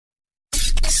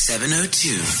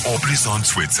702. Aubrey's on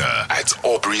Twitter at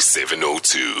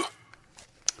Aubrey702.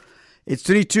 It's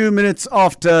 22 minutes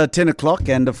after 10 o'clock,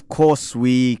 and of course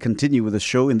we continue with the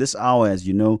show. In this hour, as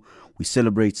you know, we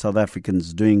celebrate South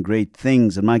Africans doing great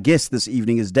things. And my guest this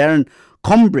evening is Darren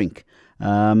Combrink.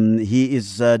 He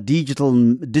is a digital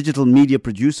media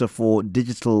producer for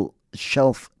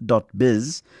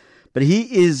digitalshelf.biz. But he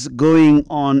is going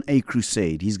on a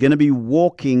crusade. He's going to be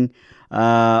walking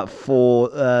for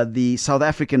the South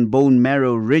African Bone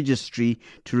Marrow Registry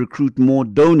to recruit more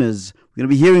donors. We're going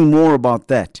to be hearing more about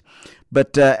that.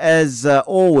 But as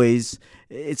always,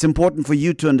 it's important for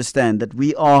you to understand that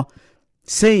we are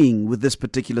saying with this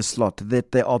particular slot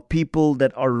that there are people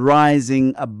that are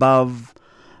rising above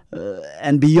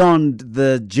and beyond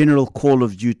the general call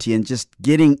of duty and just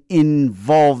getting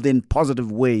involved in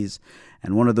positive ways.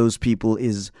 And one of those people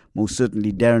is most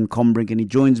certainly Darren Combrink, and he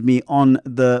joins me on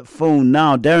the phone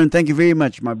now. Darren, thank you very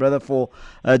much, my brother, for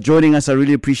joining us. I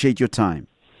really appreciate your time.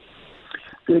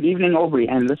 Good evening, Aubrey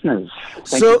and listeners.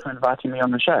 Thank you for inviting me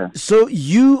on the show. So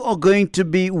you are going to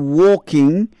be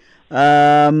walking,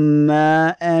 and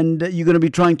you're going to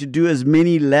be trying to do as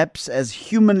many laps as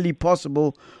humanly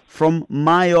possible from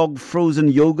Mayog Frozen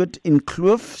Yogurt in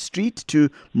Kloof Street to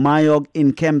Mayog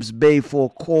in Camps Bay for a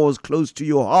cause close to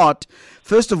your heart.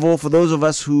 First of all, for those of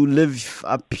us who live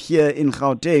up here in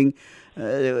Gauteng,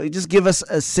 just give us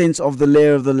a sense of the lay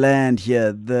of the land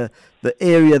here, the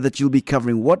area that you'll be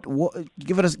covering. What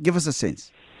give us a sense.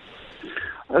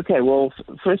 Okay, well,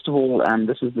 first of all,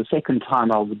 this is the second time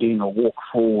I'll be doing a walk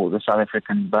for the South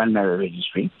African Bone Marrow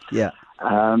Registry. Yeah.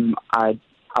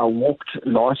 I walked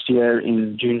last year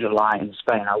in June, July in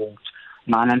Spain. I walked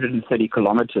 930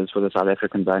 kilometers for the South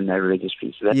African Bone Marrow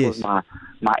Registry. So that was my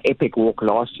epic walk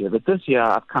last year. But this year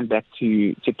I've come back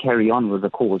to carry on with the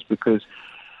cause, because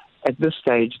at this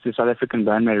stage the South African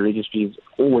Bone Marrow Registry is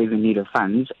always in need of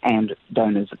funds and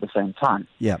donors at the same time.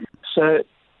 Yeah. So,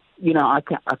 you know, I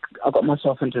got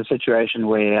myself into a situation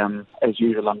where, as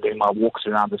usual, I'm doing my walks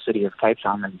around the city of Cape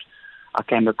Town, and I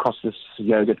came across this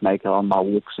yogurt maker on my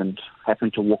walks and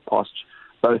happened to walk past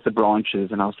both the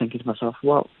branches, and I was thinking to myself,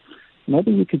 well,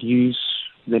 maybe we could use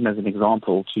them as an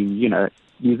example to, you know,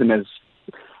 use them as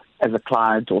a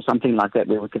client or something like that,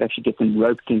 where we could actually get them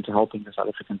roped into helping the South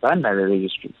African Bone Marrow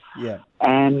Registry. Yeah.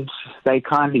 And they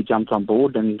kindly jumped on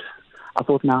board, and I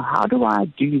thought, now, how do I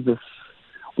do this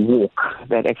walk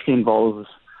that actually involves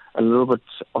a little bit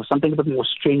of something a bit more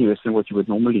strenuous than what you would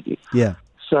normally do? Yeah.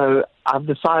 So I've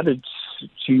decided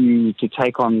to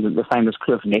take on the famous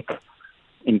Kloof Neck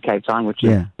in Cape Town, which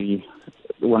is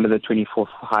one of the 24th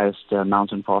highest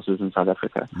mountain passes in South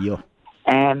Africa. Yeah.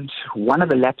 And one of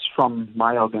the laps from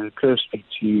Mayog and Kloof Street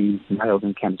to Mayog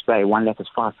and Camps Bay, one lap is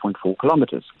 5.4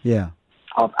 kilometers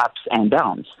of ups and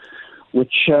downs,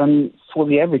 which for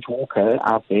the average walker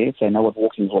out there, if they know what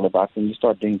walking is all about, when you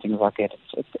start doing things like that,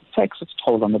 it takes its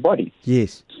toll on the body.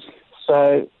 Yes.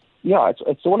 So, yeah,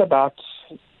 it's all about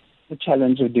the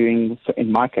challenge of doing,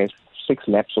 in my case, 6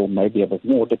 laps or maybe a bit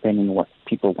more, depending on what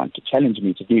people want to challenge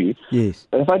me to do. Yes.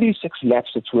 But if I do 6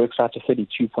 laps, it works out to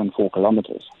 32.4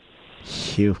 kilometers.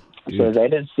 Phew. So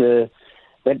that is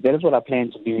what I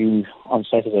plan to do on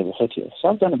Saturday the 30th. So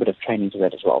I've done a bit of training to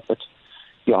that as well. But,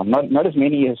 yeah, not as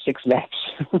many as 6 laps.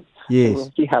 Yes.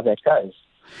 We'll see how that goes.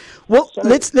 Well,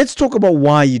 let's talk about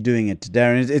why you're doing it,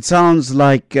 Darren. It sounds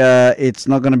like it's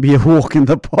not going to be a walk in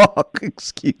the park.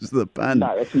 Excuse the pun.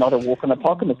 No, it's not a walk in the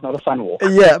park, and it's not a fun walk.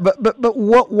 Yeah, but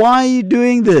why are you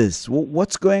doing this?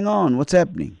 What's going on? What's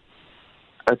happening?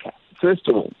 Okay. First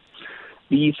of all,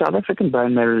 the South African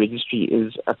Bone Marrow Registry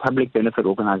is a public benefit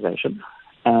organization,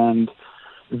 and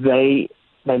they're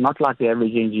not like the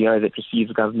average NGO that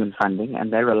receives government funding,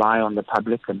 and they rely on the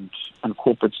public and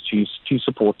corporates to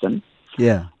support them.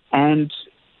 Yeah. And,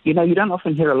 you know, you don't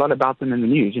often hear a lot about them in the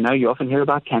news. You know, you often hear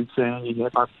about cancer, and you hear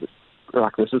about,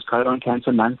 like, this is colon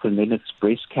cancer month, and then it's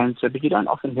breast cancer, but you don't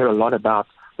often hear a lot about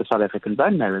the South African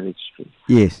Bone Marrow Registry.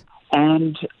 Yes.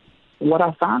 And what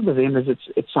I found with them is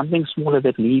it's something smaller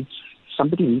that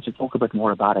somebody needs to talk a bit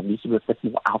more about it. It needs to be a bit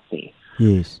more out there.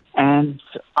 Yes. And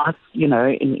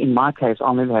in my case,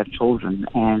 I'll never have children,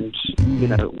 and you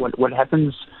know what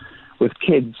happens with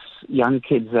kids, young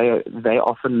kids, they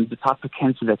often, the type of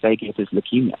cancer that they get is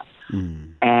leukemia,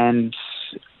 and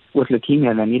with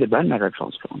leukemia they need a bone marrow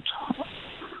transplant,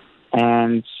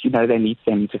 and you know they need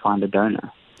them to find a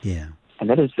donor. Yeah. And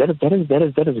that is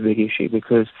a big issue,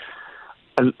 because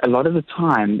a lot of the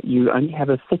time you only have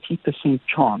a 30%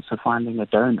 chance of finding a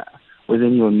donor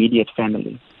within your immediate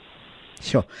family.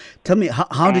 Sure. Tell me,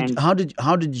 how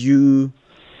did you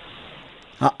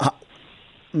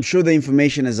I'm sure the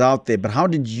information is out there, but how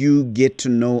did you get to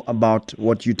know about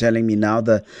what you're telling me now,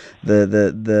 the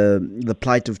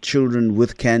plight of children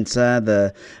with cancer,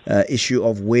 the issue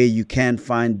of where you can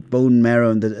find bone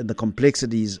marrow and the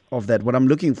complexities of that? What I'm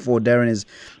looking for, Darren, is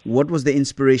what was the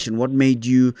inspiration? What made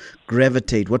you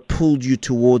gravitate? What pulled you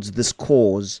towards this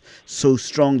cause so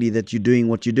strongly that you're doing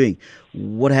what you're doing?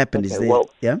 What happened? Okay, Is there, well,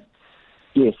 yeah?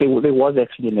 Yes, there was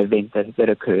actually an event that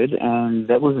occurred, and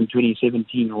that was in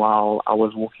 2017 while I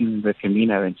was walking the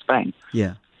Camino in Spain.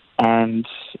 Yeah. And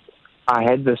I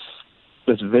had this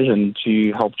vision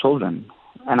to help children,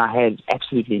 and I had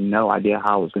absolutely no idea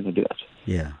how I was going to do it.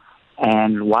 Yeah.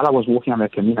 And while I was walking on the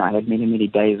Camino, I had many, many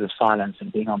days of silence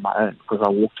and being on my own because I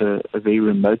walked a very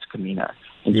remote Camino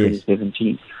in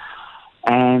 2017.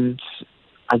 And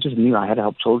I just knew I had to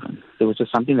help children. There was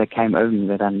just something that came over me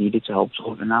that I needed to help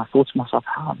children. And I thought to myself,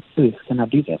 how on earth can I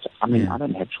do that? I mean, I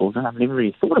don't have children. I've never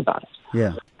really thought about it.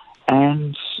 Yeah.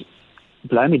 And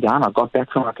blow me down, I got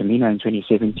back from our Camino in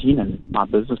 2017, and my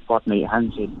business partner,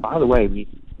 Johan, said, by the way,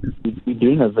 we're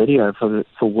doing a video for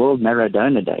World Marrow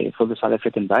Donor Day for the South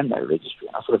African Bone Marrow Registry.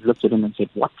 And I sort of looked at him and said,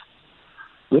 what?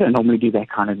 We don't normally do that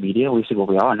kind of media. We said, well,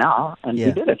 we are now, and we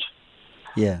did it.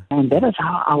 Yeah. And that is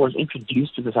how I was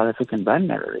introduced to the South African Bone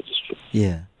Marrow Registry.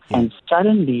 Yeah. And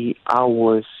suddenly I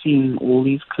was seeing all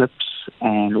these clips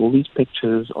and all these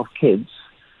pictures of kids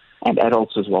and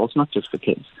adults as well. It's not just for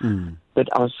kids. Mm. But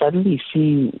I was suddenly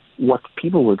seeing what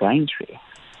people were going through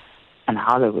and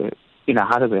how they were,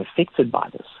 how they were affected by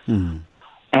this. Mm.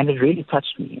 And it really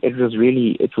touched me. It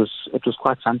was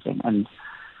quite something. And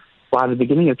by the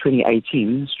beginning of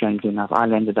 2018, strangely enough, I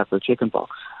landed up with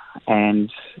chickenpox. And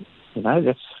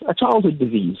that's a childhood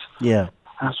disease. Yeah.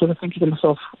 And I sort of thinking to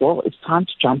myself, well, it's time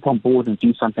to jump on board and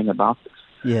do something about this.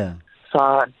 Yeah. So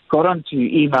I got onto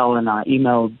email, and I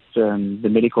emailed the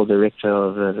medical director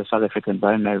of the South African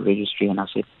Bone Marrow Registry, and I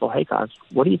said, well, hey guys,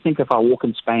 what do you think if I walk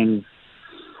in Spain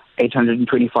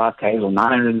 825 Ks or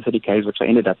 930 Ks, which I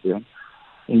ended up doing,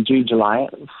 in June, July,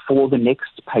 for the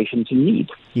next patient in need?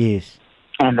 Yes.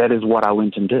 And that is what I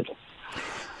went and did.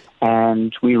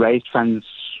 And we raised funds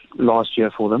last year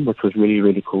for them, which was really,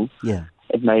 really cool. Yeah.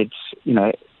 It made,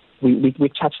 we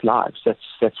touched lives.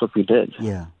 That's what we did.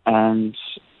 Yeah. And,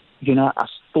 I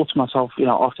thought to myself,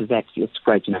 after that, it's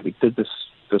great. We did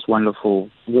this wonderful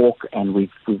walk, and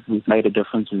we've made a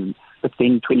difference. But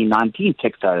then 2019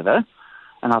 ticked over,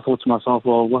 and I thought to myself,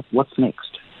 well, what's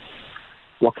next?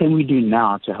 What can we do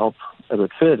now to help a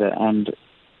bit further? And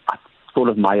I thought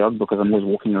of Marrow because I'm always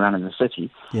walking around in the city.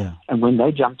 Yeah. And when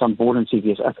they jumped on board and said,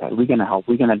 yes, okay, we're going to help.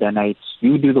 We're going to donate.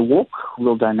 You do the walk.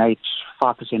 We'll donate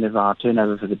 5% of our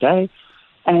turnover for the day.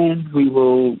 And we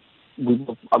will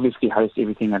obviously host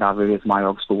everything at our various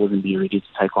Marrow stores and be ready to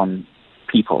take on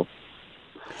people.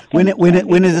 When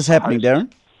is this happening,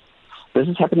 Darren? This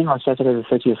is happening on Saturday the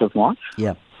 30th of March.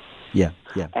 Yeah. Yeah.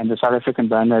 Yeah. And the South African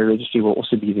Bone Marrow Registry will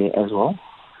also be there as well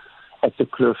at the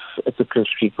Cliff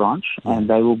Street branch. Yeah. And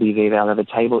they will be there. They'll have a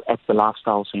table at the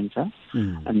Lifestyle Centre.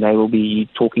 Mm. And they will be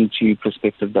talking to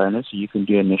prospective donors, so you can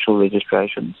do initial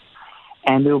registrations.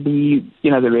 And there will be,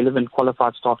 the relevant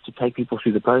qualified staff to take people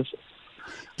through the process.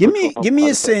 Give me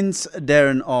a sense,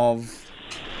 Darren, of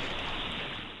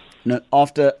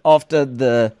after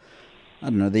the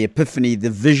the epiphany, the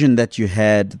vision that you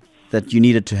had that you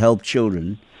needed to help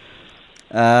children.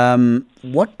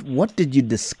 What did you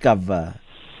discover?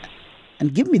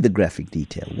 And give me the graphic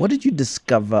detail. What did you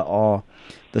discover are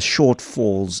the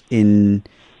shortfalls in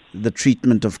the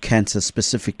treatment of cancer,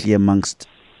 specifically amongst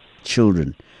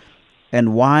children?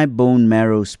 And why bone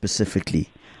marrow specifically?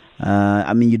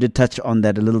 You did touch on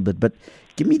that a little bit, but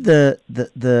give me the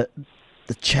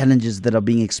challenges that are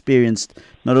being experienced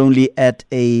not only at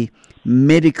a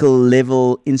medical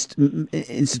level,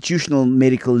 institutional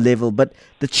medical level, but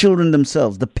the children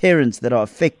themselves, the parents that are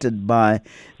affected by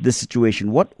this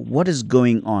situation. What is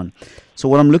going on? So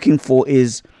what I'm looking for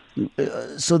is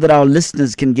so that our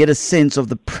listeners can get a sense of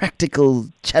the practical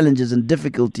challenges and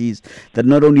difficulties that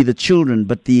not only the children,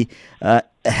 but the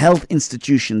health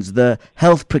institutions, the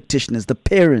health practitioners, the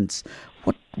parents,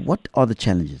 what are the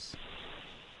challenges?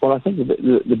 Well, I think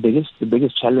the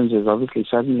biggest challenge is obviously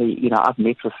suddenly, I've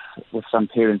met with some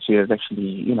parents who have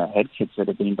actually, had kids that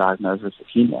have been diagnosed with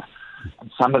leukemia,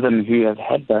 and some of them who have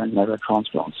had bone marrow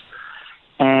transplants.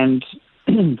 And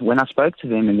when I spoke to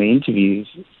them in the interviews,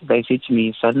 they said to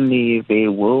me, suddenly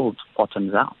their world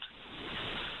bottoms out.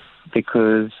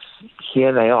 Because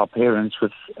here they are, parents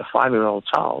with a 5-year-old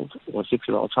child or a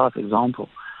 6-year-old child, for example,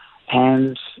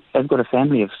 and they've got a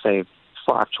family of, say,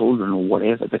 5 children or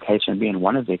whatever the case may be, and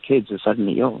one of their kids is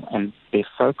suddenly ill, and their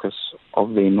focus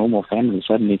of their normal family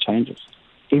suddenly changes.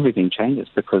 everything changes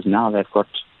because now they've got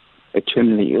a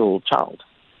terminally ill child.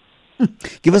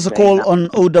 Give us a call on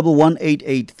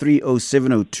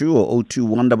 011-883-0702 or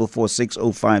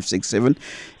 021-446-0567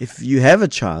 if you have a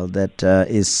child that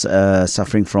is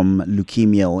suffering from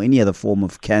leukemia or any other form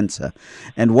of cancer,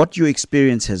 and what your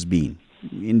experience has been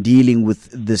in dealing with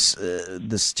this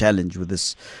challenge, with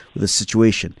this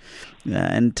situation.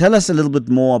 And tell us a little bit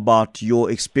more about your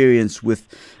experience with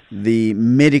the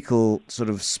medical sort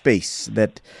of space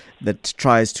that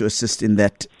tries to assist in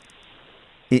that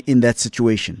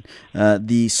situation,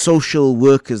 the social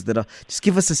workers that are. Just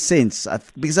give us a sense,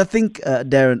 because I think,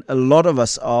 Darren, a lot of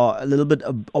us are a little bit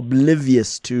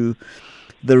oblivious to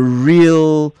the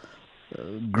real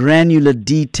granular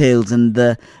details and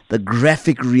the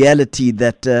graphic reality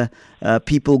that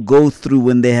people go through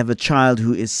when they have a child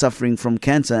who is suffering from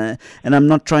cancer. And I'm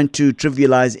not trying to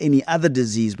trivialize any other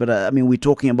disease, but I mean, we're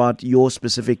talking about your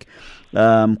specific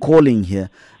calling here.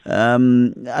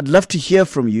 I'd love to hear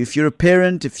from you. If you're a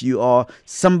parent, if you are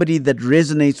somebody that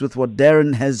resonates with what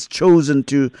Darren has chosen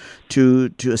to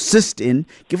assist in,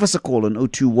 give us a call on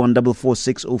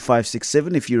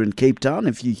 021-446-0567. If you're in Cape Town,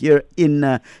 if you're here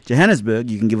in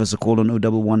Johannesburg, you can give us a call on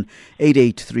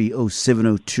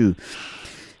 011-883-0702.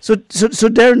 So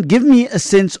Darren, give me a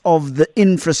sense of the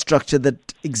infrastructure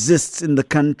that exists in the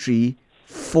country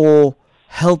for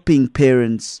helping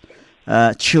parents,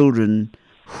 children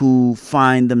who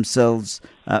find themselves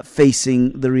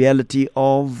facing the reality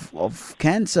of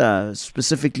cancer,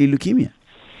 specifically leukemia.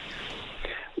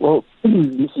 Well,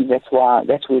 you see, that's where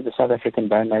the South African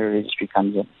Bone Marrow Registry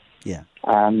comes in. Yeah.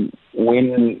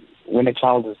 When a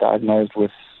child is diagnosed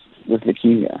with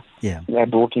leukemia, they're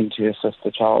brought in to assist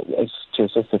the child, to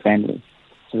assist the family.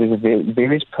 So there's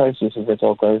various processes that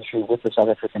they'll go through with the South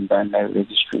African Bone Marrow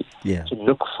Registry to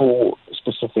look for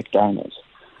specific donors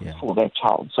for that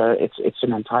child. So it's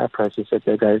an entire process that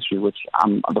they go through, which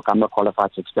I'm not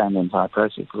qualified to explain the entire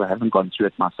process because I haven't gone through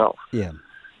it myself. Yeah.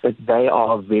 But they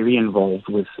are very involved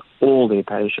with all their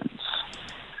patients.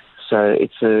 So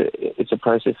it's a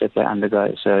process that they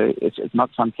undergo. So it's not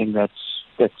something that's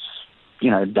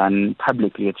done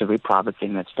publicly. It's a very private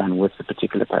thing that's done with the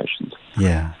particular patient.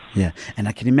 Yeah. And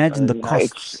I can imagine the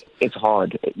costs. It's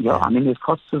hard. Yeah, I mean, there's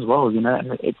costs as well, and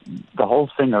the whole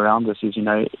thing around this is,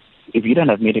 if you don't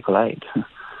have medical aid,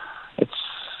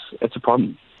 it's a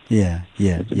problem. Yeah.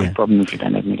 It's a big problem if you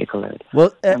don't have medical aid.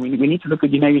 Well, and we need to look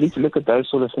at, you need to look at those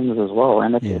sort of things as well.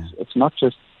 And it's not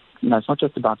just, it's not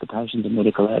just about the patient and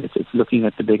medical aid. It's looking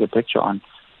at the bigger picture on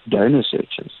donor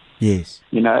searches. Yes.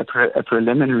 A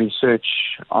preliminary search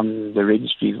on the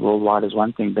registries worldwide is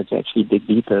one thing, but to actually dig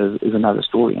deeper is another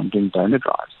story, and doing donor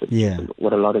drives. That's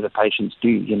what a lot of the patients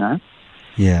do,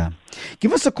 Yeah.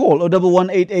 Give us a call,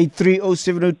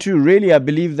 011-883-0702. Really, I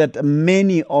believe that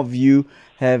many of you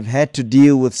have had to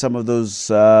deal with some of those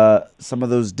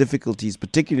difficulties,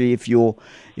 particularly if your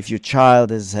child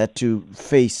has had to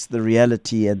face the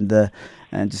reality and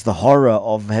just the horror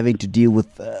of having to deal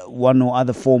with one or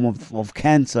other form of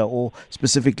cancer, or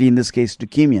specifically in this case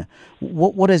leukemia.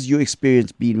 What has your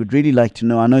experience been? We'd really like to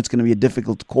know. I know it's going to be a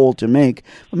difficult call to make,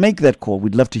 but make that call.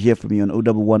 We'd love to hear from you on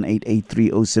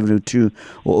 011-883-0702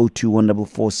 or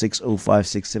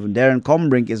 021-446-0567. Darren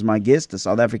Combrink is my guest, a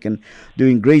South African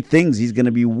doing great things. He's going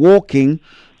to be walking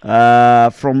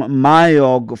from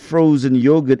Mayog frozen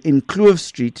yogurt in Kloof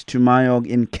Street to Mayog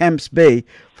in Camps Bay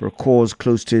for a cause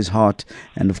close to his heart.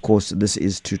 And of course, this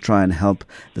is to try and help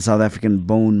the South African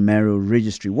Bone Marrow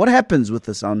Registry. What happens with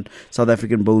the South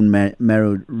African Bone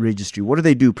Marrow Registry? What do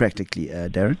they do practically,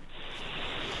 Darren?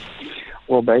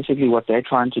 Well, basically what they're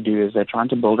trying to do is they're trying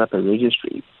to build up a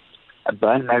registry, a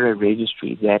bone marrow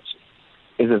registry that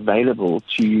is available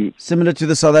to... Similar to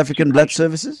the South African Blood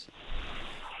Services?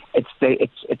 It's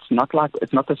not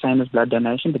the same as blood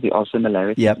donation, but there are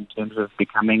similarities in terms of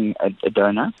becoming a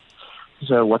donor.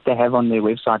 So what they have on their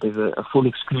website is a full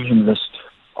exclusion list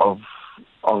of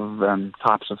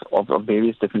types of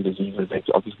various different diseases. That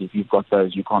obviously, if you've got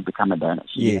those, you can't become a donor.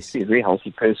 So you have to be a very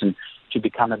healthy person to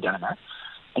become a donor,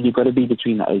 and you've got to be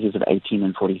between the ages of 18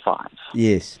 and 45.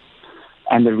 Yes.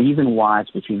 And the reason why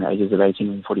it's between the ages of 18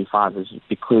 and 45 is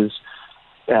because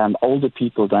older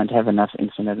people don't have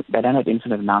infinite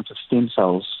amounts of stem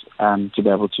cells to be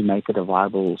able to make it a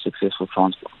viable, successful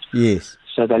transplant. Yes.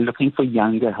 So they're looking for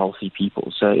younger, healthy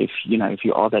people. So if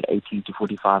you are that 18 to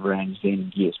 45 range,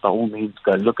 then yes, by all means,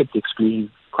 go look at the exclusion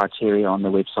criteria on the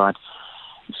website.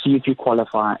 See if you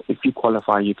qualify. If you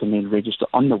qualify, you can then register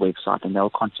on the website, and they'll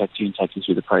contact you and take you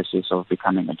through the process of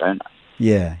becoming a donor.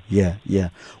 Yeah.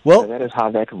 Well, so that is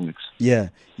how that works. Yeah.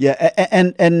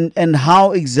 And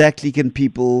how exactly can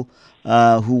people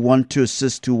who want to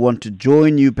assist, who want to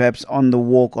join you perhaps on the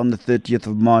walk on the 30th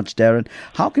of March, Darren,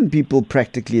 how can people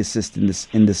practically assist in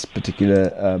this particular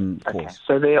cause?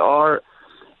 So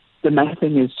the main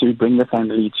thing is to bring the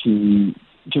family to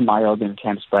Marrow in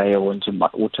Camps Bay or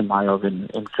to Marrow in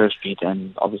Kerr Street,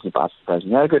 and obviously buy some frozen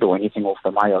yogurt or anything off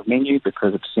the Marrow menu,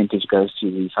 because a percentage goes to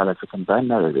the South African Bone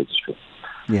Marrow Registry.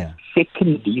 Yeah.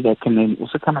 Secondly, they can then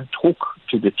also come and talk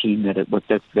to the team that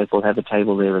will have a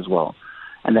table there as well,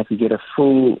 and they can get a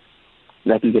full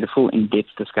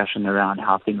in-depth discussion around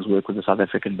how things work with the South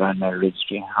African Bone Marrow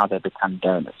Registry and how they become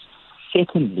donors.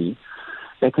 Secondly,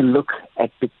 they can look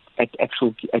at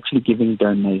actually giving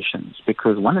donations,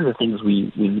 because one of the things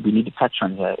we need to touch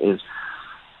on here is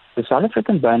the South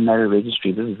African Bone Marrow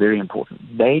Registry. This is very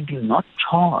important. They do not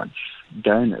charge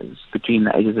donors between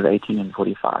the ages of 18 and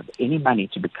 45 any money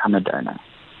to become a donor.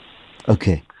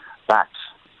 Okay. But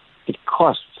it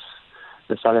costs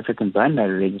the South African Bone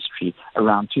Marrow Registry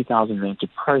around 2,000 rand to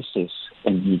process a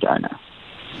new donor.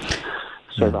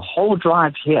 So the whole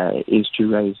drive here is to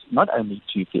raise, not only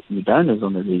to get new donors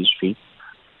on the registry,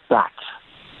 but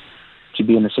to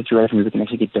be in a situation where we can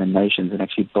actually get donations and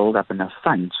actually build up enough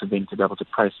funds for them to be able to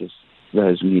process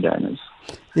those new donors.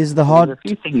 There's There's a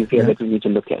few things here that we need to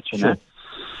look at, Sure.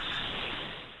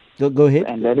 Go ahead.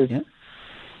 And that is... Yeah.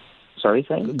 Sorry,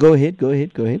 say? Go ahead.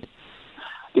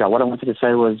 Yeah, what I wanted to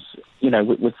say was,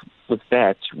 with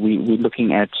that, we're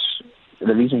looking at...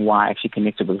 The reason why I actually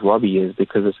connected with Robbie is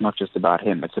because it's not just about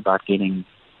him. It's about getting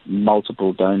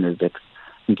multiple donors that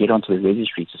can get onto the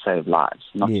registry to save lives,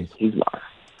 not just his life.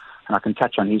 And I can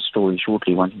touch on his story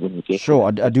shortly when we get Sure,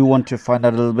 I do want to find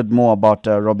out a little bit more about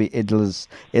Robbie Edel's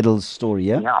story,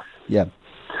 yeah? Yeah.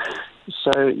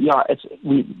 So,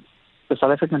 the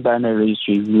South African Bone Marrow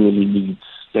Registry really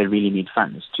need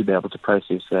funds to be able to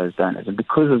process those donors. And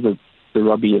because of the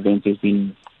Robbie event, there's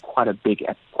been quite a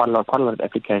lot of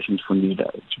applications for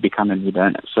to become a new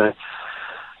donor. So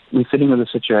we're sitting with a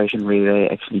situation where they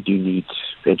actually do need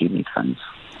funds.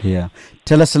 Yeah.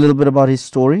 Tell us a little bit about his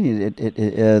story,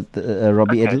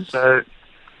 Robbie Edels. So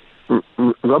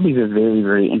Robbie's a very,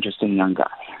 very interesting young guy.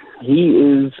 He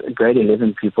is a grade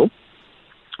 11 pupil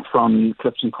from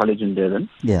Clifton College in Durban.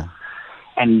 Yeah.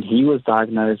 And he was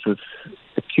diagnosed with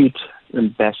acute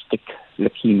lymphoblastic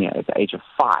leukemia at the age of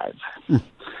 5.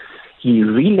 He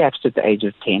relapsed at the age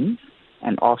of 10,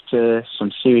 and after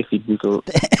some seriously brutal...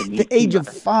 the age of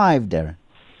 5, Darren?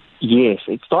 Yes,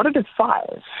 it started at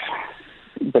 5,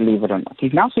 believe it or not.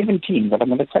 He's now 17, but I'm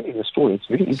going to tell you the story. It's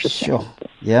very interesting. Sure,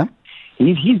 yeah.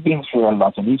 He's been through a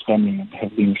lot, and his family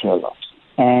have been through a lot.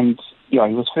 And, he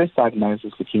was first diagnosed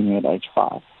with leukemia at age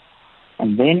 5.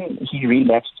 And then he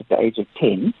relapsed at the age of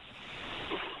 10,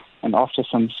 and after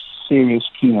some serious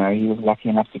chemo, he was lucky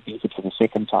enough to beat it for the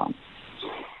second time.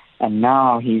 And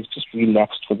now he's just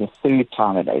relapsed for the third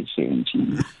time at age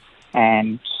 17.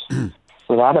 And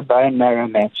without a bone marrow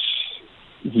match,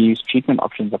 his treatment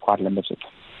options are quite limited.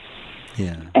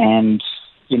 Yeah. And,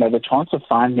 the chance of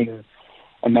finding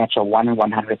a match are 1 in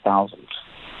 100,000.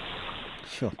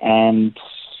 Sure. And,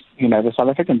 the South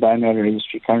African Bone Marrow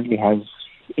Registry currently has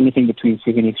anything between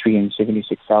 73 and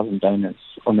 76,000 donors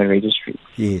on the registry.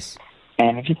 Yes.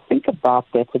 And if you think about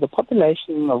that, with a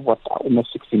population of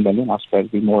almost 60 million, I suppose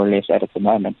we more or less at the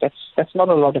moment, that's not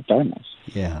a lot of donors.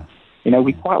 Yeah.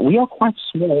 We are quite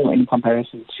small in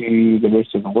comparison to the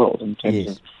rest of the world in terms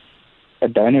of a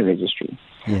donor registry.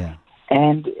 Yeah.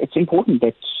 And it's important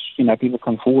that people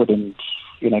come forward and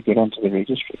get onto the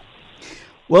registry.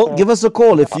 Well, give us a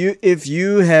call if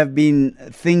you have been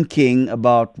thinking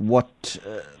about what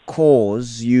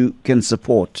cause you can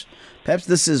support. Perhaps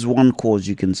this is one cause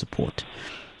you can support.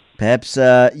 Perhaps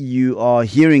you are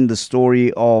hearing the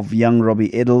story of young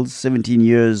Robbie Edels, 17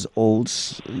 years old,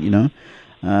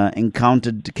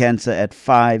 encountered cancer at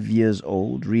 5 years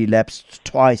old, relapsed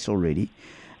twice already.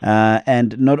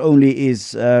 And not only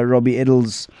is Robbie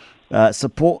Edels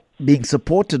being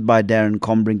supported by Darren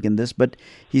Combrink in this, but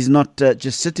he's not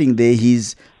just sitting there.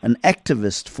 He's an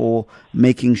activist for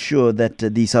making sure that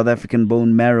the South African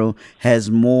bone marrow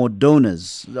has more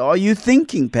donors. Are you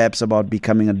thinking perhaps about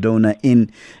becoming a donor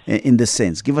in this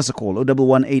sense? Give us a call,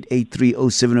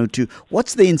 011-883-0702.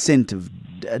 What's the incentive,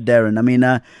 Darren? I mean,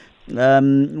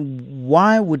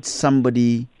 why would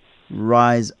somebody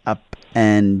rise up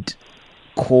and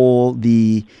call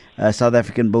the South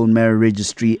African Bone Marrow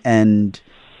Registry and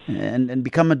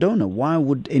become a donor? Why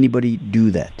would anybody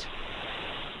do that?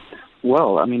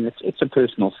 Well, I mean, it's a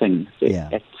personal thing.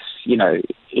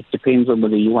 It depends on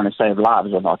whether you want to save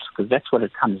lives or not, because that's what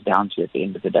it comes down to at the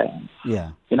end of the day.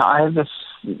 Yeah. I have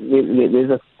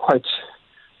there's a quote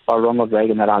by Ronald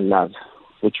Reagan that I love,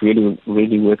 which really,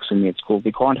 really works for me. It's called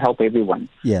We Can't Help Everyone,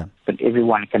 Yeah. but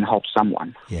everyone can help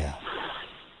someone. Yeah.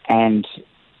 And,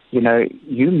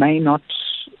 you may not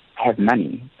have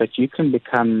money, but you can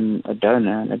become a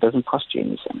donor and it doesn't cost you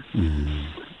anything.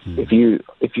 Mm-hmm. If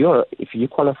you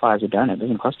qualify as a donor, it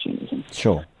doesn't cost you anything.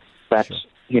 Sure. But, Sure.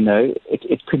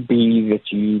 it could be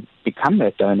that you become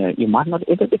that donor. You might not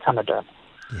ever become a donor.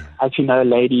 Yeah. As you know, a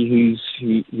lady who's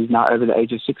now over the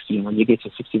age of 60, and when you get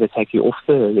to 60, they take you off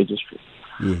the registry.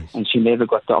 Yes. And she never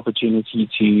got the opportunity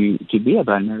to be a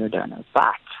donor,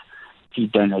 but she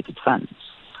donated funds.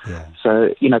 Yeah.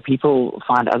 So, people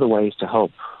find other ways to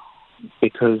help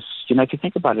because, if you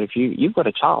think about it, if you've got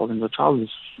a child and your child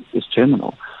is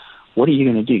terminal, what are you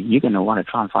going to do? You're going to want to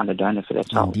try and find a donor for that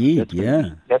child. Indeed,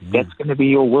 That's going to be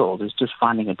your world, is just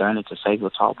finding a donor to save your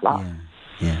child's life.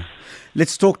 Yeah.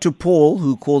 Let's talk to Paul,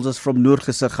 who calls us from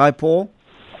Noordgesig. Hi, Paul.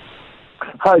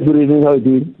 Hi, good evening. How are you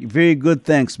doing? Very good,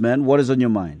 thanks, man. What is on your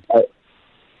mind?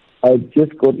 I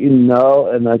just got in now,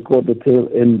 and I caught the tail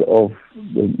end of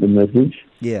the message.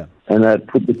 Yeah. And I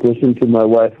put the question to my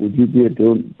wife, would you be a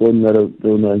bone marrow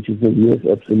donor? And she said, yes,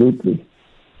 absolutely.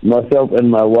 Myself and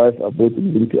my wife are both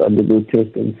willing to undergo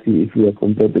tests and see if we are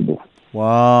compatible.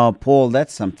 Wow, Paul,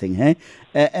 that's something, hey?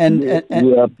 And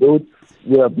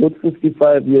we are both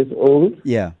 55 years old.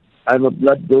 Yeah. I'm a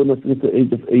blood donor since the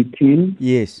age of 18.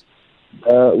 Yes.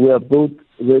 We are both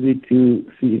ready to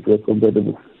see if we're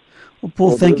compatible. Well,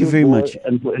 Paul, thank you very much.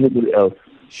 And for anybody else.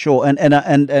 Sure, and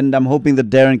I'm hoping that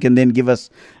Darren can then give us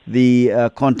the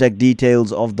contact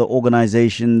details of the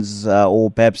organizations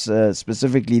or perhaps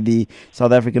specifically the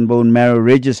South African Bone Marrow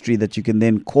Registry that you can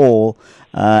then call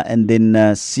and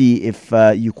then see if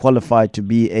you qualify to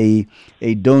be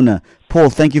a donor. Paul,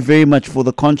 thank you very much for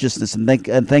the consciousness and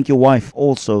thank your wife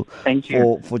also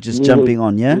for just jumping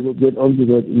on, yeah? We will get onto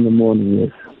that in the morning,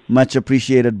 yes. Much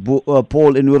appreciated,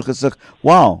 Paul in Noordgesig.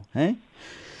 Wow, hey?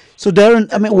 So, Darren,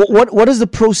 I mean, what does the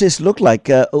process look like?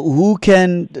 Who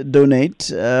can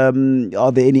donate?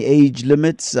 Are there any age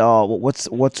limits?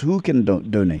 Who can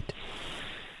donate?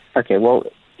 Okay, well,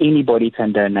 anybody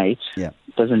can donate. Yeah.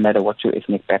 It doesn't matter what your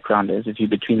ethnic background is if you're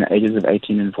between the ages of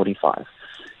 18 and 45.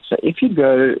 So if you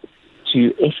go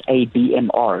to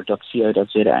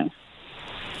SABMR.co.za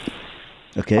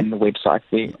okay. on the website,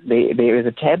 there is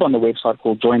a tab on the website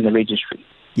called Join the Registry.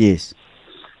 Yes.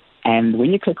 And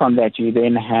when you click on that, you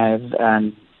then have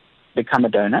become a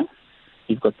donor.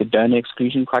 You've got the donor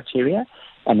exclusion criteria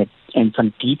and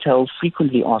some detailed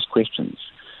frequently asked questions.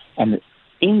 And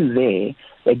in there,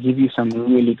 they give you some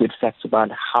really good facts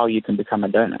about how you can become a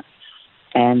donor.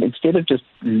 And instead of just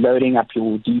loading up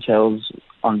your details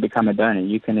on become a donor,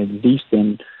 you can at least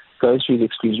then go through the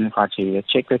exclusion criteria,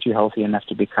 check that you're healthy enough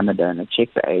to become a donor,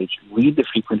 check the age, read the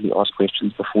frequently asked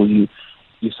questions before you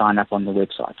sign up on the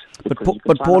website.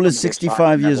 But Paul is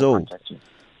 65 years old.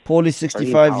 Paul is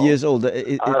 65 years old.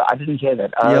 I didn't hear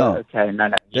that. Okay,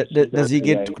 no. Does he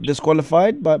get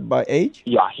disqualified by age?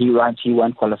 Yeah, he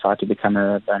won't qualify to become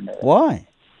a donor. Why?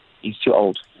 He's too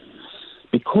old.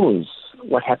 Because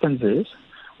what happens is,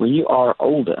 when you are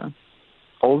older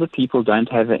people don't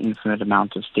have an infinite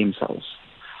amount of stem cells.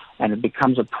 And it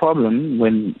becomes a problem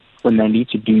when they need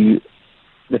to do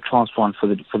the transplant for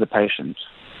the patient.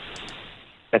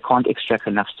 They can't extract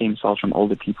enough stem cells from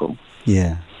older people.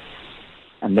 Yeah.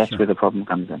 And that's where the problem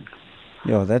comes in.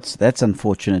 Yo, that's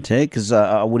unfortunate, eh? Because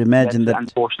I would imagine that's the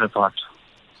unfortunate part.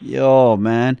 Yo,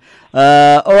 man.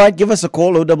 All right, give us a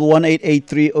call,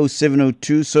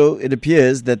 011-883-0702. So it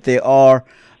appears that there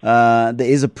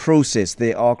is a process.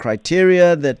 There are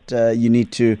criteria that you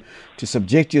need to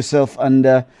subject yourself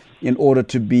under in order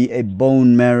to be a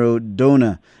bone marrow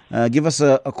donor. Give us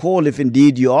a call if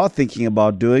indeed you are thinking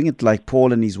about doing it, like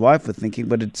Paul and his wife are thinking,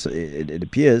 but it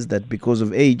appears that because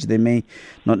of age, they may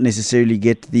not necessarily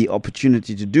get the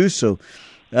opportunity to do so.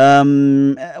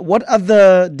 What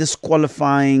other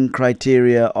disqualifying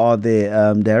criteria are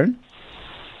there, Darren?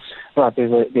 Right,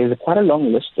 there's quite a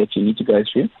long list that you need to go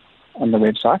through on the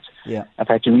website. Yeah. If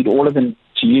I had to read all of them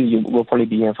to you will probably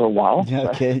be here for a while. Yeah,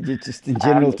 okay, just in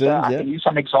general terms. I can use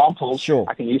some examples. Sure.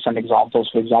 I can use some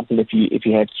examples. For example, if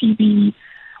you have TB,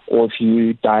 or if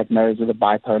you diagnosed with a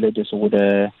bipolar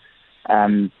disorder,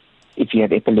 if you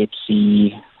have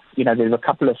epilepsy, there's a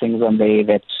couple of things on there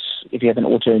that if you have an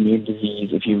autoimmune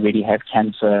disease, if you already have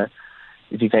cancer,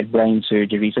 if you've had brain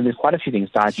surgery. So there's quite a few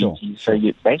things, diabetes. Sure. So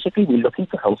we're looking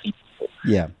for healthy people.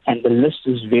 Yeah. And the list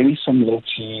is very similar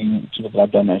to the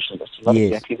blood donation list. It's not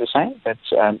exactly the same, but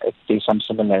there's some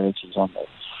similarities on there.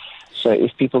 So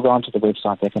if people go onto the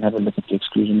website, they can have a look at the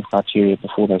exclusion criteria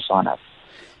before they sign up.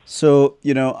 So,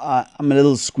 I'm a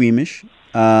little squeamish.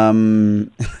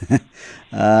 Even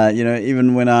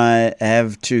when I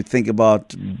have to think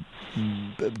about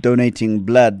donating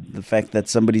blood, the fact that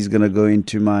somebody's going to go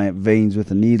into my veins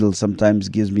with a needle sometimes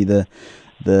gives me the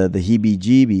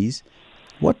heebie-jeebies.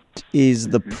 What is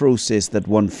the process that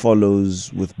one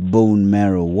follows with bone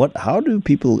marrow? How do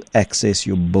people access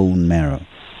your bone marrow?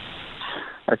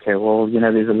 Okay, well,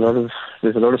 there's a lot of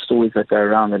stories that go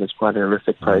around that it's quite a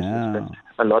horrific process. Yeah.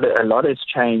 But a lot has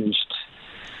changed,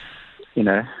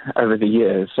 over the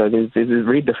years. So there's a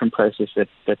very different process that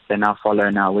they now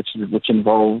follow now, which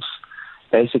involves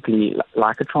basically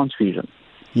like a transfusion.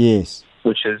 Yes.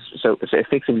 Which is so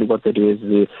effectively what they do is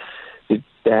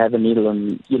they have a needle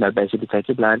and basically take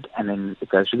your blood, and then it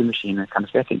goes through the machine and it comes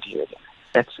back into you again.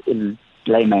 That's in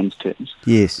layman's terms.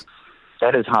 Yes.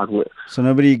 That is how it works. So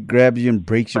nobody grabs you and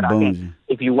breaks your bones.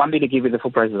 If you want me to give you the full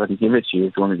process, I can give it to you.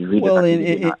 If you want me to read it,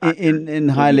 in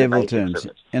high level terms.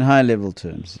 In high level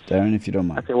terms, Darren, if you don't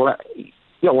mind. Okay,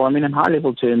 in high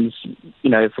level terms,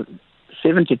 for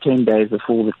 7 to 10 days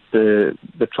before the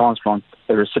transplant,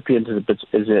 the recipient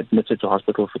is admitted to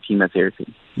hospital for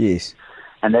chemotherapy. Yes.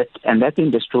 And that then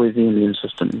destroys the immune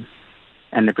system,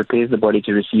 and it prepares the body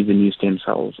to receive the new stem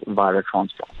cells via a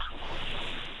transplant.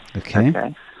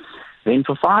 Okay. Then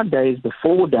for 5 days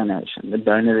before donation, the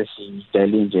donor receives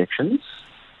daily injections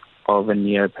of a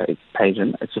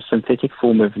neopagan. It's a synthetic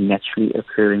form of naturally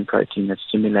occurring protein that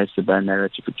stimulates the bone marrow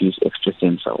to produce extra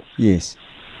stem cells. Yes.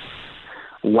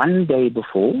 1 day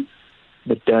before,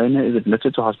 the donor is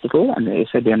admitted to hospital, and the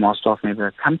SABMR staff member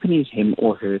accompanies him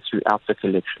or her throughout the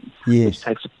collection. Yes. Which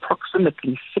takes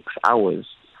approximately 6 hours,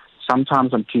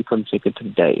 sometimes on 2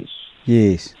 consecutive days.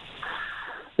 Yes.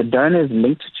 The donor is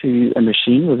linked to a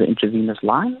machine with an intravenous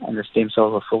line, and the stem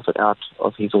cells are filtered out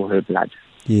of his or her blood.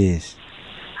 Yes.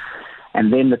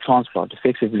 And then the transplant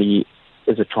effectively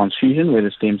is a transfusion where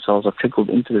the stem cells are trickled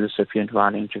into the recipient via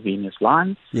an intravenous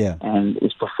line, and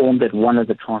is performed at one of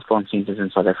the transplant centers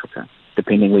in South Africa,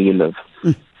 depending where you live.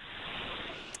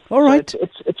 All right. So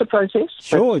it's a process.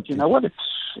 Sure. But you know what?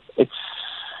 It's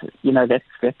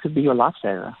that could be your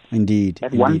lifesaver. Indeed.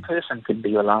 That one person could be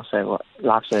your lifesaver.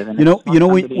 And in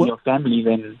your family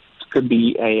then could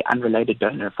be a unrelated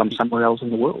donor from somewhere else in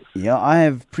the world. Yeah, I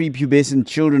have prepubescent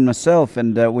children myself,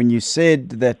 and when you said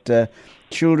that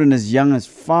children as young as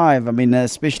 5, I mean,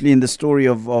 especially in the story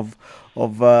of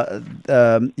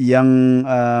young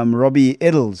Robbie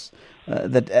Eddles,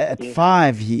 that at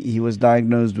 5 he was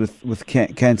diagnosed with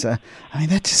cancer. I mean,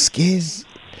 that just scares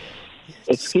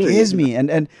me,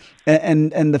 and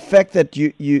the fact that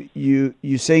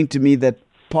you're saying to me that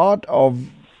part of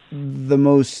the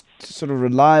most sort of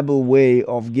reliable way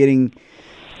of getting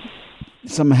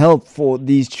some help for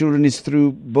these children is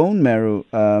through bone marrow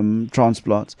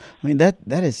transplants. I mean, that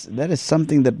is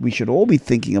something that we should all be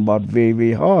thinking about very,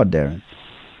 very hard, Darren.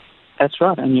 That's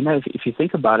right, and if you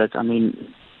think about it, I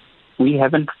mean, we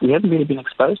haven't really been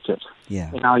exposed to it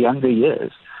in our younger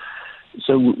years.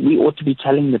 So we ought to be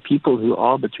telling the people who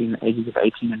are between the ages of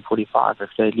 18 and 45, if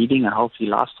they're leading a healthy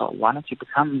lifestyle, why don't you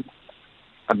become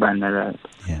a bone marrow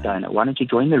donor? Why don't you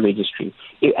join the registry?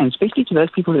 And especially to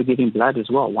those people who are giving blood as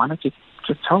well, why don't you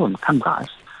just tell them, come guys,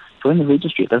 join the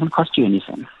registry. It doesn't cost you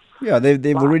anything. Yeah,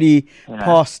 they've already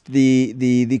passed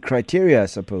the criteria, I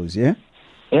suppose, yeah?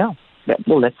 Yeah.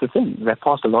 That's the thing. They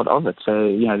passed a lot of it. So,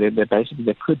 they basically,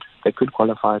 they could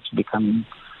qualify to become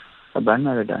a bone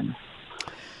marrow donor.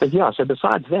 But so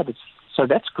besides that,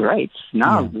 that's great.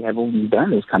 Now we have all these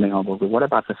donors coming on board. But what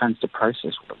about the funds to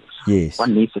process all of this? Yes.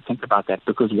 One needs to think about that,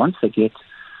 because once they get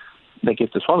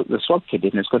the swab kit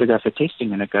in, it's got to go for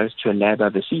testing, and it goes to a lab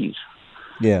overseas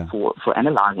for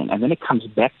analyzing, and then it comes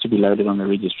back to be loaded on the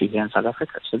registry here in South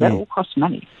Africa. So that all costs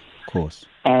money. Of course.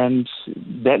 And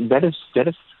that is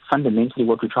fundamentally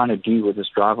what we're trying to do with this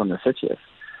drive on the 30th.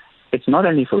 It's not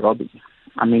only for Robbie.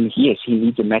 I mean, yes, he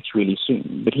needs a match really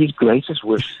soon, but his greatest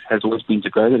wish has always been to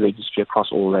grow the registry across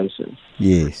all races.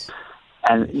 Yes.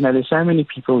 And, there's so many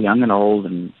people, young and old,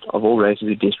 and of all races,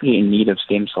 who are desperately in need of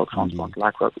stem cell transplant,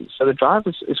 like Robbie. So the drive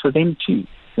is for them too,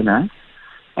 and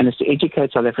it's to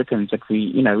educate South Africans that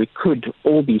we could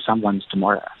all be someone's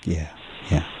tomorrow. Yeah.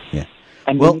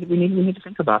 And we need to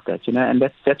think about that, and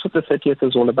that's what the 30th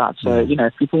is all about. So,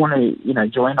 if people want to,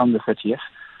 join on the 30th,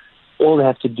 all they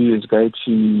have to do is go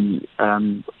to,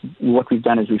 what we've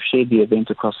done is we've shared the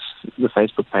event across the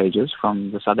Facebook pages,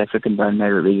 from the South African Bone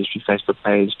Marrow Registry Facebook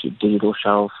page to Digital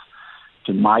Shelf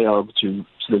to Marrow to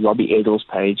the Robbie Eddles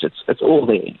page. It's all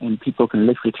there, and people can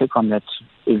literally click on that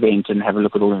event and have a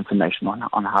look at all the information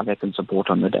on how they can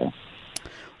support on the day.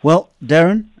 Well,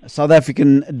 Darren, South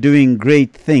African doing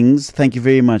great things. Thank you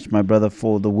very much, my brother,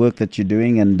 for the work that you're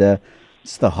doing, and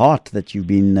It's the heart that you've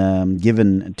been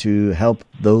given to help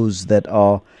those that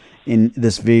are in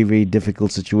this very, very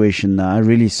difficult situation. I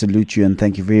really salute you and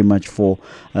thank you very much for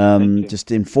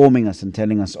just informing us and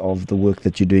telling us of the work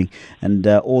that you're doing. And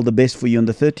all the best for you on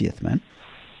the 30th, man.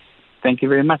 Thank you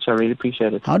very much. I really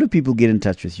appreciate it. How do people get in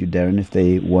touch with you, Darren, if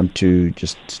they want to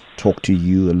just talk to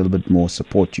you a little bit more,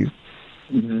 support you?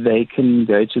 They can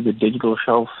go to the Digital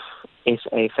Shelf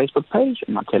SA Facebook page,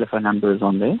 and my telephone number is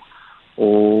on there.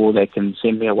 Or they can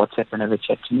send me a WhatsApp and have a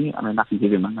chat to me. I mean, I can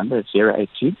give you my number. It's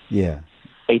 082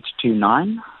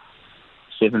 829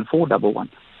 7411.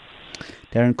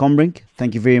 Darren Combrink,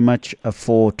 thank you very much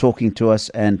for talking to us,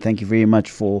 and thank you very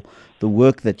much for the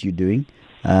work that you're doing.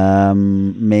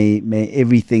 May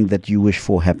everything that you wish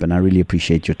for happen. I really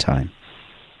appreciate your time.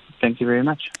 Thank you very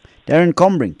much. Darren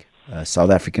Combrink,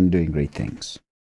 South African, doing great things.